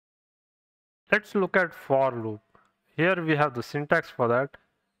Let's look at for loop. Here we have the syntax for that.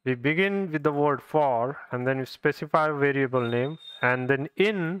 We begin with the word for, and then we specify a variable name, and then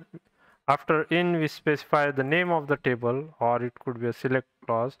after in we specify the name of the table, or it could be a select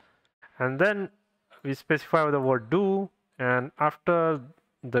clause, and then we specify the word do, and after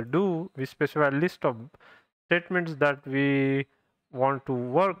the do we specify a list of statements that we want to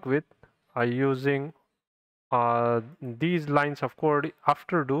work with using these lines of code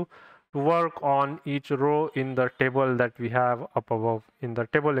after do to work on each row in the table that we have up above in the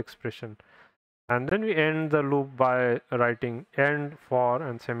table expression. And then we end the loop by writing end, for,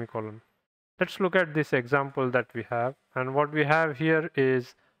 and semicolon. Let's look at this example that we have. And what we have here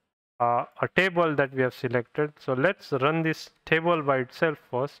is a table that we have selected. So let's run this table by itself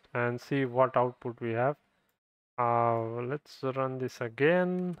first and see what output we have. Let's run this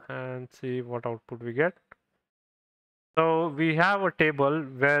again and see what output we get. So we have a table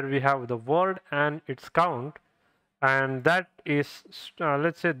where we have the word and its count, and that is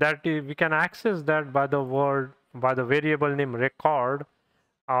let's say that we can access that by the variable name record.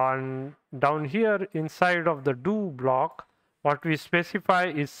 And down here inside of the do block, what we specify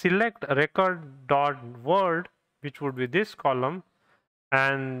is select record dot word, which would be this column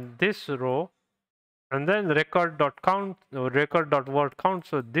and this row, and then record dot count, record dot word count,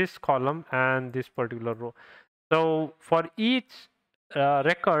 so this column and this particular row. So for each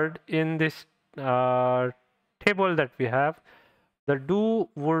record in this table that we have, the do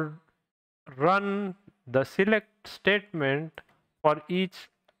would run the select statement for each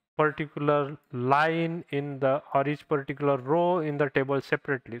particular line in the or each particular row in the table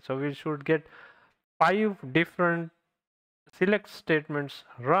separately. So we should get 5 different select statements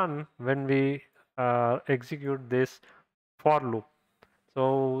run when we execute this for loop.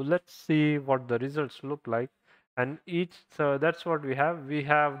 So let's see what the results look like. And so that's what we have. We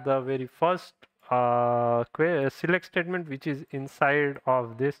have the very first select statement, which is inside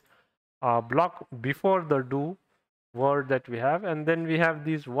of this block before the do word that we have, and then we have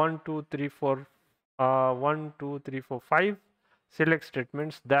these 1 2 3 4 1 2 3 4 5 select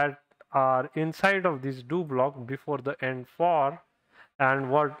statements that are inside of this do block before the end for. And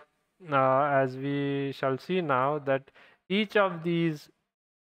what as we shall see now, that each of these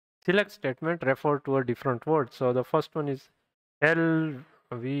select statement refer to a different word. So the first one is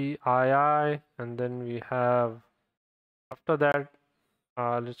LVII, and then we have after that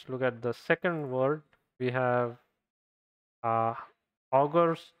let's look at the second word. We have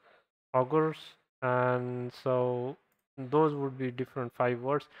augurs, and so those would be different 5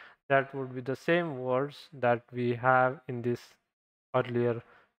 words that would be the same words that we have in this earlier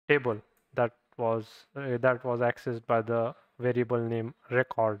table that was accessed by the variable name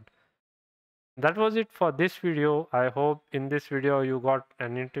record. That was it for this video. I hope in this video you got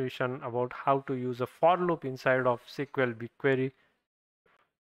an intuition about how to use a for loop inside of SQL BigQuery.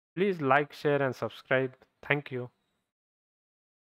 Please like, share, and subscribe. Thank you.